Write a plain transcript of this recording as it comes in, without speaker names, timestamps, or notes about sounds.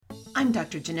I'm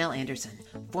Dr. Janelle Anderson,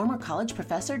 former college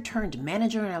professor turned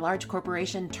manager in a large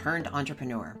corporation turned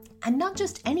entrepreneur. And not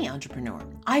just any entrepreneur.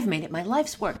 I've made it my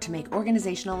life's work to make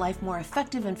organizational life more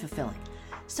effective and fulfilling.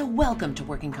 So welcome to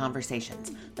Working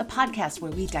Conversations, the podcast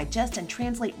where we digest and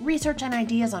translate research and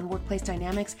ideas on workplace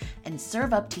dynamics and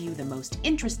serve up to you the most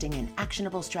interesting and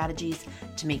actionable strategies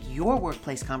to make your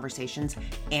workplace conversations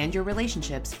and your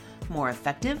relationships more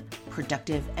effective,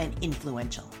 productive, and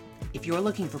influential. If you're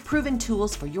looking for proven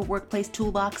tools for your workplace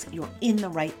toolbox, you're in the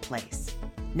right place.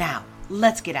 Now,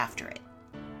 let's get after it.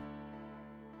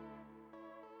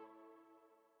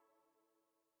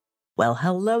 Well,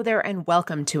 hello there and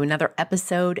welcome to another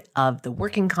episode of the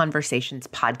Working Conversations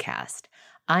podcast.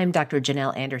 I'm Dr.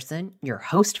 Janelle Anderson, your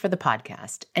host for the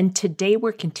podcast, and today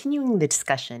we're continuing the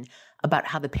discussion about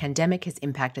how the pandemic has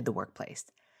impacted the workplace.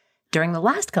 During the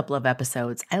last couple of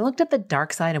episodes, I looked at the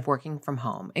dark side of working from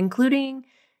home, including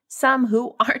some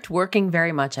who aren't working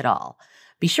very much at all.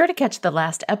 Be sure to catch the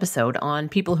last episode on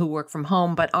people who work from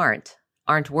home but aren't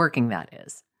working, that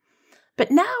is.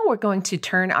 But now we're going to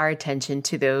turn our attention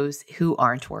to those who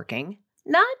aren't working,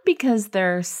 not because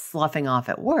they're sloughing off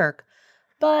at work,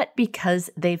 but because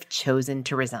they've chosen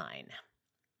to resign.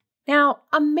 Now,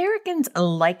 Americans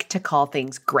like to call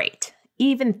things great,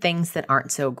 even things that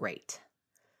aren't so great.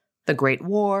 The Great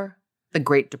War, the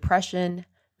Great Depression,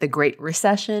 the Great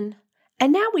Recession,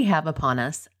 and now we have upon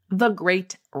us the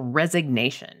Great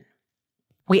Resignation.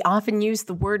 We often use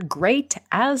the word great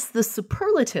as the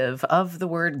superlative of the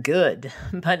word good,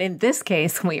 but in this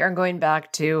case, we are going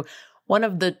back to one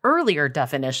of the earlier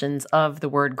definitions of the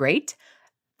word great,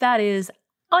 that is,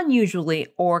 unusually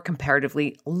or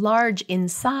comparatively large in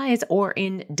size or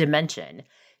in dimension.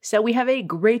 So we have a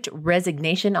great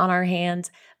resignation on our hands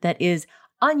that is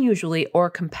unusually or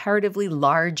comparatively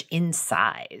large in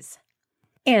size.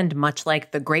 And much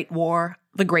like the Great War,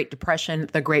 the Great Depression,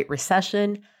 the Great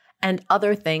Recession, and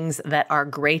other things that are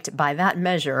great by that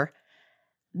measure,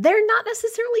 they're not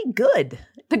necessarily good.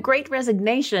 The Great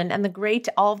Resignation and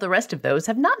all of the rest of those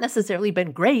have not necessarily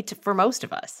been great for most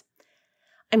of us.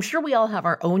 I'm sure we all have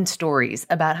our own stories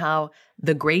about how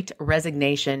the Great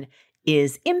Resignation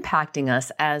is impacting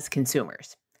us as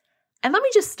consumers. And let me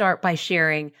just start by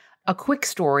sharing a quick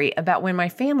story about when my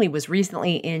family was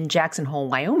recently in Jackson Hole,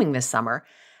 Wyoming this summer.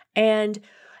 And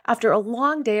after a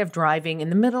long day of driving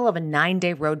in the middle of a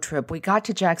 9-day road trip, we got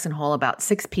to Jackson Hole about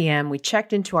 6 p.m. We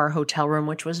checked into our hotel room,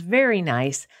 which was very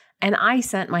nice. And I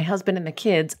sent my husband and the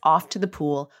kids off to the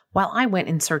pool while I went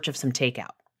in search of some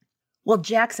takeout. Well,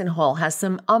 Jackson Hole has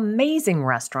some amazing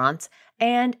restaurants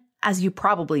and, as you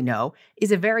probably know,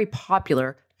 is a very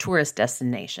popular tourist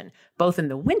destination, both in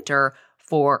the winter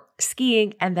for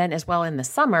skiing, and then as well in the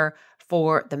summer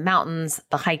for the mountains,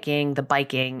 the hiking, the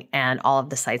biking, and all of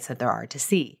the sights that there are to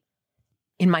see.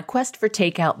 In my quest for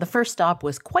takeout, the first stop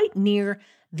was quite near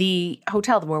the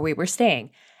hotel where we were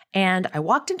staying. And I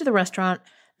walked into the restaurant.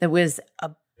 There was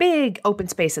a big open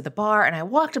space at the bar, and I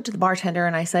walked up to the bartender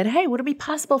and I said, "Hey, would it be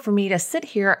possible for me to sit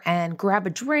here and grab a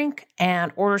drink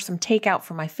and order some takeout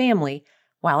for my family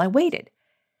while I waited?"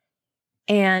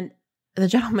 And the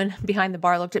gentleman behind the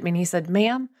bar looked at me and he said,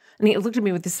 "Ma'am," and he looked at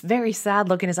me with this very sad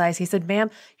look in his eyes. He said, "Ma'am,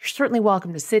 you're certainly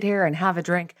welcome to sit here and have a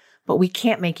drink, but we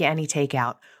can't make you any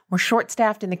takeout. We're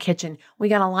short-staffed in the kitchen. We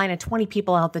got a line of 20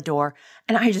 people out the door,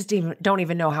 and I just don't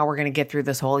even know how we're going to get through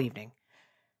this whole evening."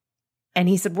 And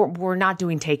he said, we're not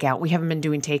doing takeout. We haven't been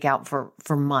doing takeout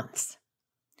for months."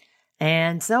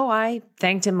 And so I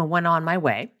thanked him and went on my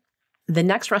way. The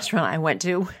next restaurant I went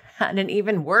to had an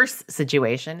even worse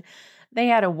situation. They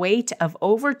had a wait of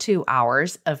over 2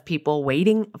 hours of people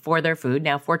waiting for their food.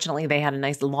 Now, fortunately, they had a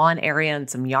nice lawn area and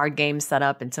some yard games set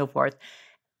up and so forth.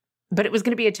 But it was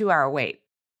going to be a 2-hour wait.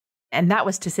 And that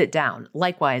was to sit down.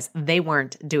 Likewise, they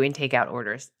weren't doing takeout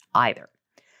orders either.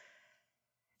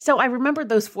 So I remembered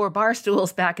those 4 bar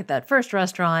stools back at that first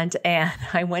restaurant, and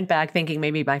I went back thinking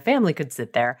maybe my family could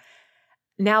sit there.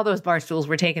 Now those bar stools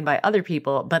were taken by other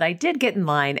people, but I did get in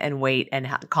line and wait and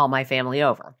call my family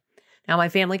over. Now, my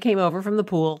family came over from the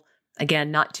pool,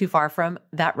 again, not too far from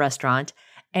that restaurant.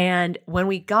 And when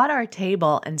we got our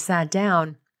table and sat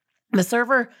down, the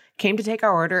server came to take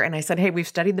our order. And I said, "Hey, we've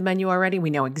studied the menu already. We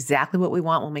know exactly what we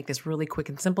want. We'll make this really quick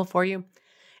and simple for you."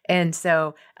 And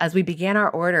so as we began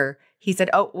our order, he said,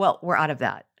 "Oh, well, we're out of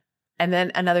that." And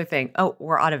then another thing, "Oh,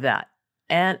 we're out of that."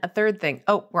 And a third thing,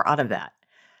 "Oh, we're out of that."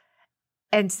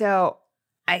 And so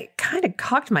I kind of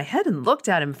cocked my head and looked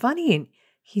at him funny. And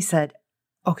he said,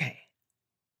 "Okay,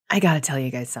 I got to tell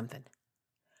you guys something.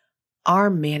 Our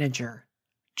manager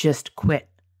just quit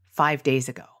 5 days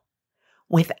ago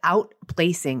without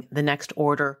placing the next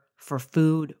order for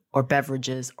food or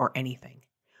beverages or anything.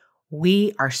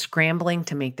 We are scrambling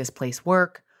to make this place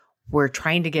work. We're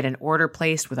trying to get an order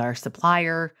placed with our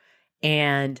supplier,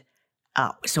 and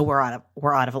so we're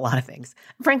out of a lot of things.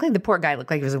 Frankly, the poor guy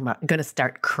looked like he was going to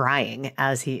start crying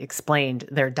as he explained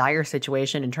their dire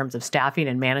situation in terms of staffing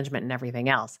and management and everything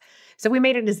else. So we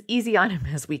made it as easy on him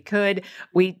as we could.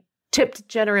 We tipped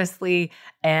generously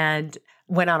and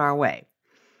went on our way.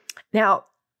 Now,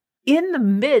 in the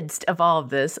midst of all of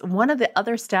this, one of the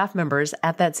other staff members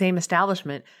at that same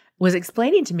establishment was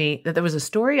explaining to me that there was a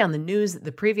story on the news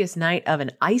the previous night of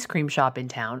an ice cream shop in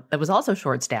town that was also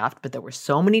short-staffed, but there were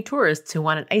so many tourists who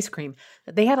wanted ice cream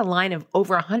that they had a line of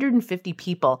over 150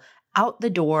 people out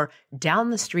the door, down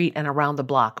the street, and around the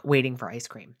block waiting for ice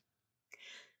cream.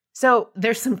 So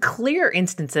there's some clear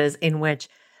instances in which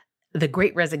the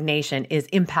Great Resignation is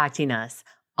impacting us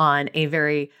on a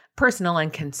very personal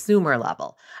and consumer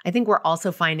level. I think we're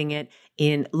also finding it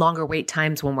in longer wait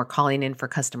times when we're calling in for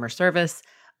customer service,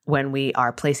 when we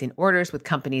are placing orders with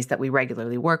companies that we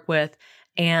regularly work with.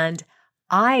 And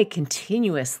I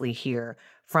continuously hear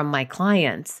from my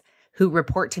clients who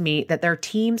report to me that their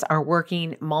teams are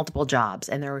working multiple jobs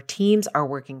and their teams are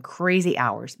working crazy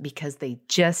hours because they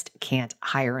just can't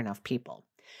hire enough people.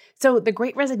 So the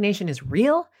Great Resignation is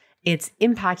real. It's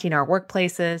impacting our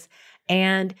workplaces,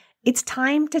 and it's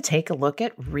time to take a look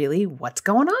at really what's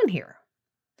going on here.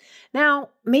 Now,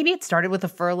 maybe it started with a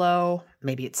furlough.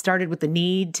 Maybe it started with the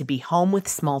need to be home with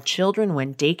small children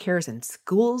when daycares and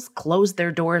schools closed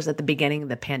their doors at the beginning of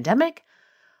the pandemic.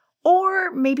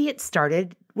 Or maybe it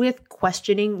started with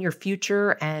questioning your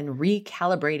future and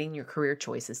recalibrating your career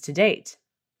choices to date.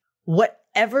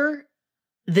 Whatever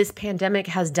this pandemic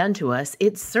has done to us,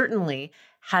 it certainly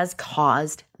has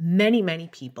caused many, many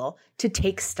people to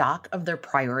take stock of their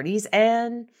priorities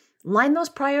and line those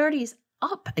priorities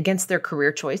up against their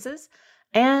career choices.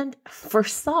 And for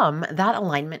some, that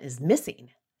alignment is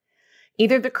missing.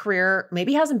 Either the career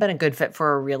maybe hasn't been a good fit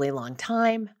for a really long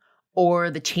time, or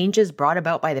the changes brought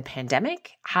about by the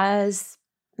pandemic has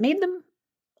made them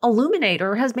illuminate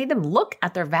or has made them look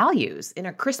at their values in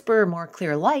a crisper, more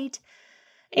clear light,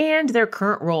 and their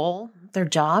current role, their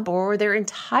job, or their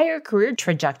entire career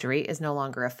trajectory is no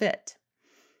longer a fit.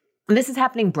 And this is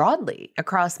happening broadly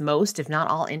across most, if not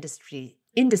all, industry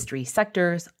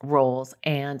sectors, roles,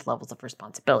 and levels of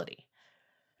responsibility.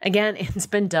 Again, it's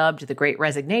been dubbed the Great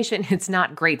Resignation. It's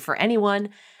not great for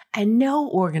anyone, and no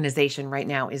organization right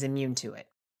now is immune to it.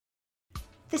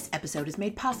 This episode is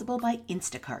made possible by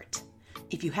Instacart.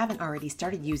 If you haven't already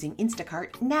started using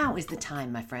Instacart, now is the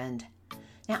time, my friend.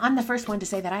 Now, I'm the first one to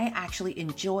say that I actually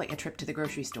enjoy a trip to the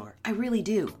grocery store. I really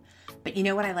do. But you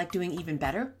know what I like doing even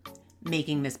better?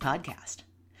 Making this podcast.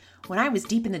 When I was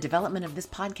deep in the development of this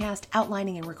podcast,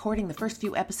 outlining and recording the first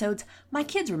few episodes, my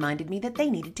kids reminded me that they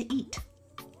needed to eat.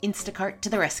 Instacart to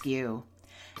the rescue.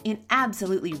 In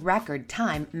absolutely record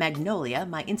time, Magnolia,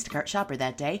 my Instacart shopper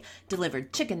that day,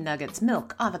 delivered chicken nuggets,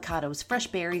 milk, avocados, fresh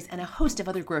berries, and a host of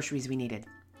other groceries we needed.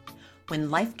 When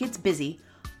life gets busy,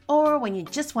 or when you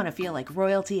just want to feel like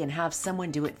royalty and have someone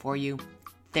do it for you,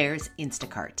 there's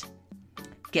Instacart.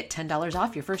 Get $10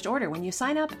 off your first order when you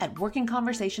sign up at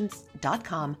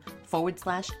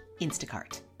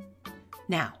workingconversations.com/Instacart.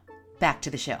 Now, back to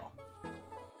the show.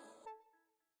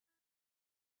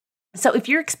 So if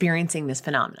you're experiencing this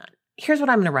phenomenon, here's what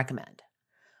I'm going to recommend.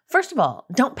 First of all,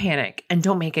 don't panic and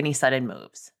don't make any sudden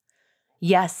moves.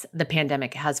 Yes, the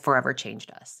pandemic has forever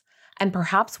changed us. And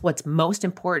perhaps what's most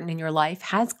important in your life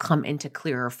has come into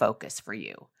clearer focus for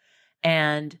you.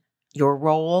 And your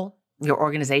role, your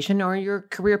organization, or your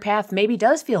career path maybe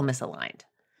does feel misaligned.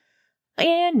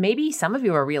 And maybe some of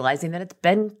you are realizing that it's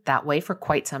been that way for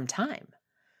quite some time.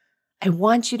 I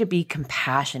want you to be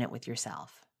compassionate with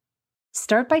yourself.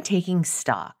 Start by taking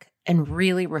stock and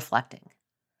really reflecting.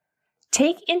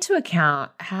 Take into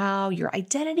account how your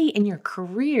identity and your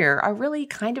career are really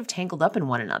kind of tangled up in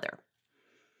one another.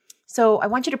 So I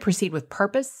want you to proceed with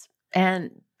purpose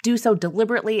and do so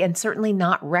deliberately and certainly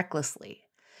not recklessly.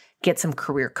 Get some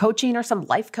career coaching or some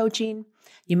life coaching.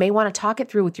 You may want to talk it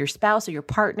through with your spouse or your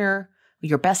partner, or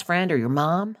your best friend or your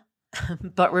mom.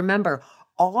 But remember,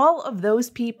 all of those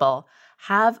people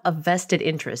have a vested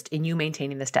interest in you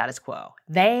maintaining the status quo.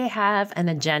 They have an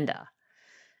agenda.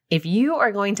 If you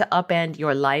are going to upend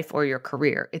your life or your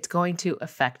career, it's going to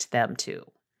affect them too.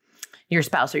 Your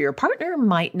spouse or your partner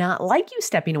might not like you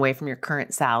stepping away from your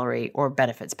current salary or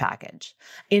benefits package.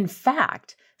 In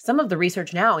fact, some of the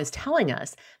research now is telling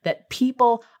us that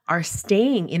people are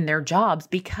staying in their jobs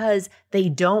because they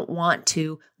don't want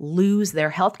to lose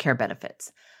their healthcare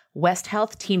benefits. West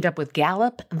Health teamed up with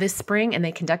Gallup this spring, and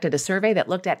they conducted a survey that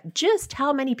looked at just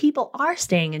how many people are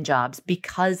staying in jobs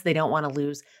because they don't want to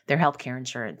lose their healthcare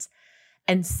insurance.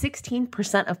 And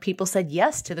 16% of people said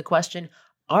yes to the question,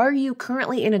 are you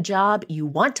currently in a job you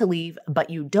want to leave, but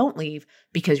you don't leave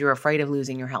because you're afraid of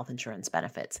losing your health insurance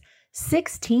benefits?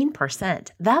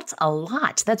 16%. That's a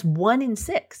lot. That's 1 in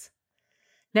 6.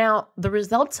 Now, the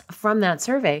results from that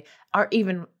survey are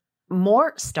even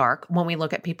more stark when we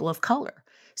look at people of color.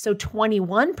 So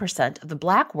 21% of the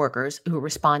Black workers who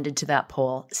responded to that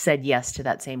poll said yes to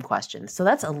that same question. So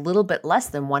that's a little bit less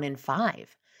than 1 in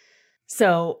 5.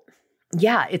 So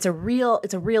yeah, it's a real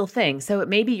thing. So it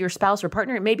may be your spouse or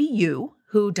partner, it may be you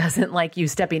who doesn't like you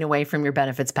stepping away from your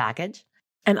benefits package.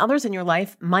 And others in your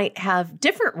life might have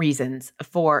different reasons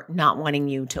for not wanting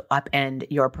you to upend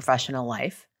your professional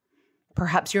life.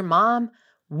 Perhaps your mom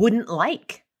wouldn't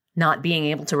like not being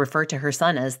able to refer to her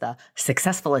son as the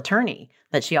successful attorney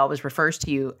that she always refers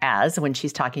to you as when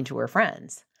she's talking to her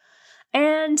friends.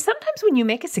 And sometimes when you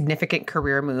make a significant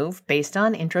career move based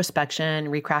on introspection,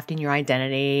 recrafting your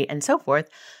identity, and so forth,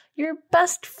 your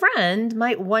best friend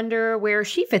might wonder where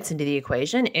she fits into the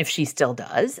equation, if she still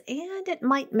does, and it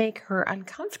might make her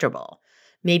uncomfortable.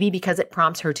 Maybe because it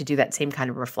prompts her to do that same kind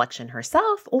of reflection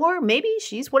herself, or maybe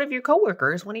she's one of your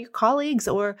coworkers, one of your colleagues,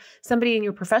 or somebody in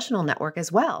your professional network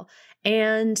as well.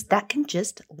 And that can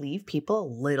just leave people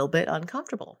a little bit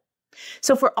uncomfortable.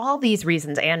 So for all these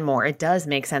reasons and more, it does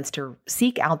make sense to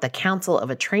seek out the counsel of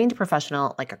a trained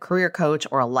professional like a career coach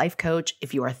or a life coach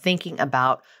if you are thinking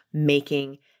about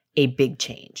making a big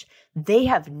change. They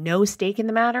have no stake in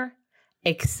the matter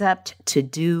except to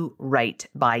do right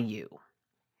by you.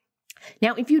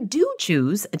 Now, if you do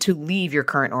choose to leave your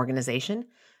current organization,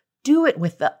 do it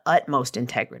with the utmost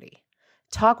integrity.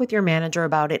 Talk with your manager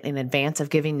about it in advance of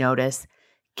giving notice.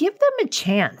 Give them a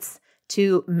chance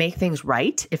to make things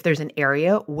right if there's an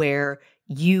area where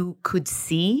you could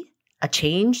see a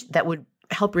change that would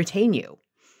help retain you.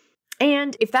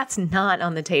 And if that's not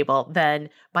on the table, then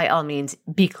by all means,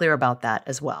 be clear about that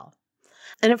as well.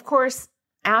 And of course,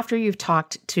 after you've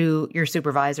talked to your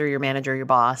supervisor, your manager, your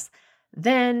boss,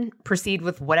 then proceed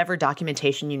with whatever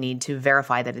documentation you need to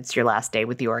verify that it's your last day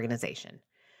with the organization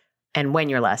and when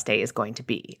your last day is going to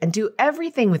be. And do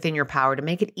everything within your power to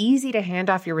make it easy to hand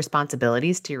off your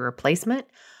responsibilities to your replacement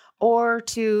or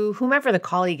to whomever the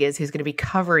colleague is who's going to be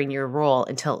covering your role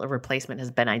until a replacement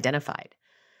has been identified.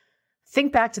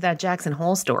 Think back to that Jackson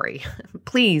Hole story.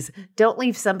 Please don't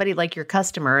leave somebody like your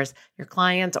customers, your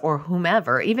clients, or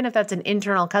whomever, even if that's an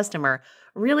internal customer,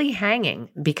 really hanging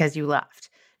because you left.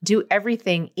 Do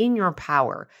everything in your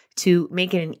power to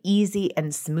make it an easy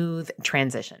and smooth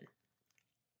transition.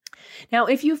 Now,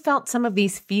 if you felt some of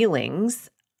these feelings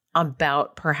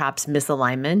about perhaps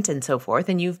misalignment and so forth,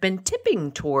 and you've been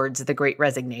tipping towards the Great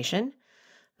Resignation,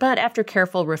 but after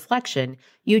careful reflection,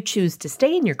 you choose to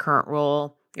stay in your current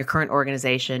role, your current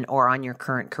organization, or on your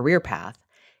current career path,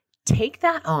 take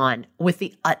that on with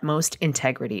the utmost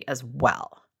integrity as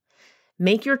well.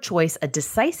 Make your choice a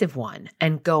decisive one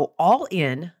and go all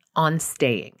in on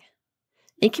staying.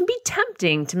 It can be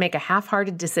tempting to make a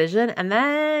half-hearted decision and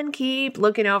then keep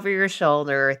looking over your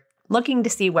shoulder, looking to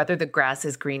see whether the grass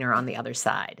is greener on the other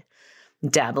side,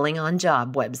 dabbling on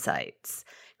job websites,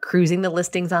 cruising the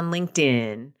listings on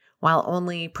LinkedIn, while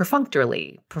only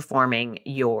perfunctorily performing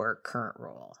your current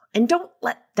role. And don't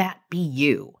let that be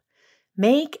you.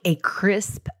 Make a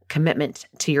crisp commitment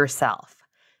to yourself.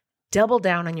 Double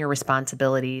down on your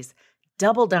responsibilities,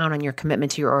 double down on your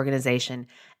commitment to your organization,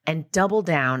 and double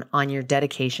down on your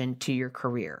dedication to your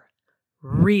career.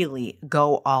 Really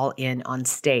go all in on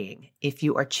staying if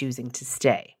you are choosing to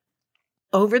stay.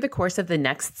 Over the course of the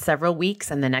next several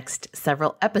weeks and the next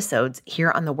several episodes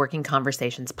here on the Working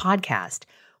Conversations podcast,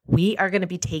 we are going to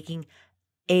be taking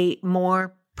a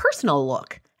more personal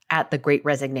look at the Great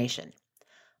Resignation.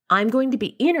 I'm going to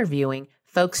be interviewing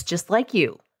folks just like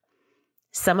you.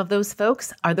 Some of those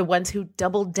folks are the ones who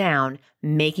doubled down,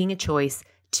 making a choice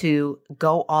to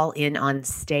go all in on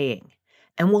staying.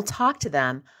 And we'll talk to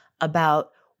them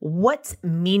about what's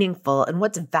meaningful and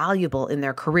what's valuable in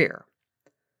their career.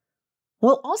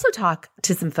 We'll also talk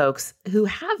to some folks who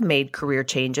have made career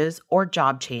changes or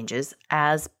job changes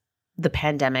as the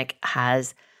pandemic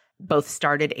has both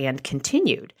started and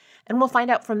continued. And we'll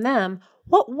find out from them,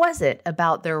 what was it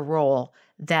about their role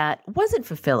that wasn't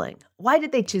fulfilling? Why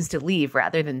did they choose to leave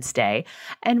rather than stay?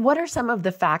 And what are some of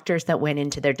the factors that went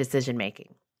into their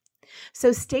decision-making?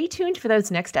 So stay tuned for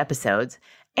those next episodes.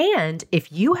 And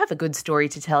if you have a good story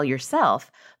to tell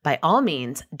yourself, by all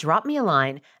means, drop me a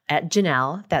line at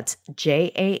Janelle, that's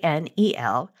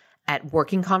Janel, at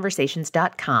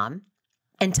workingconversations.com,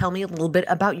 and tell me a little bit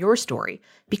about your story,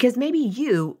 because maybe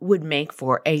you would make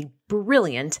for a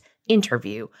brilliant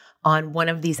interview on one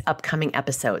of these upcoming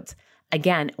episodes.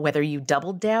 Again, whether you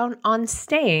doubled down on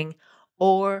staying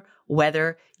or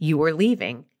whether you were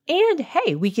leaving. And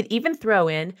hey, we could even throw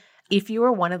in if you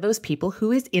are one of those people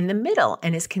who is in the middle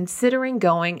and is considering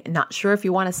going, not sure if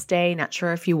you want to stay, not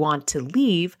sure if you want to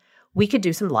leave, we could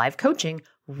do some live coaching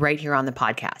right here on the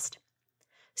podcast.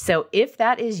 So if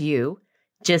that is you,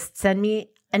 just send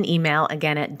me an email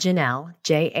again at Janelle,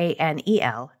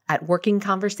 Janel, at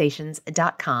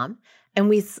workingconversations.com, and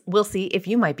we'll see if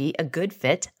you might be a good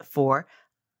fit for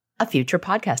a future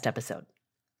podcast episode.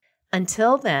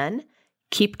 Until then,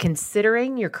 keep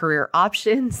considering your career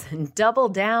options and double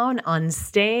down on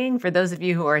staying. For those of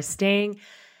you who are staying,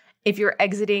 if you're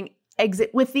exiting,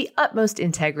 exit with the utmost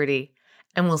integrity.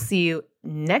 And we'll see you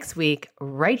next week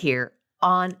right here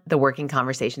on the Working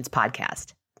Conversations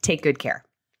podcast. Take good care.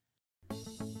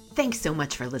 Thanks so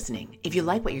much for listening. If you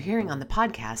like what you're hearing on the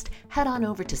podcast, head on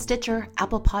over to Stitcher,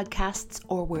 Apple Podcasts,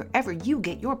 or wherever you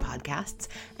get your podcasts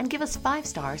and give us 5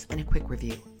 stars and a quick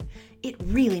review. It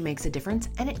really makes a difference,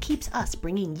 and it keeps us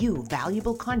bringing you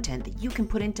valuable content that you can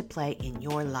put into play in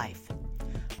your life.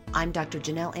 I'm Dr.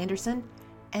 Janelle Anderson,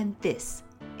 and this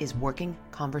is Working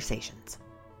Conversations.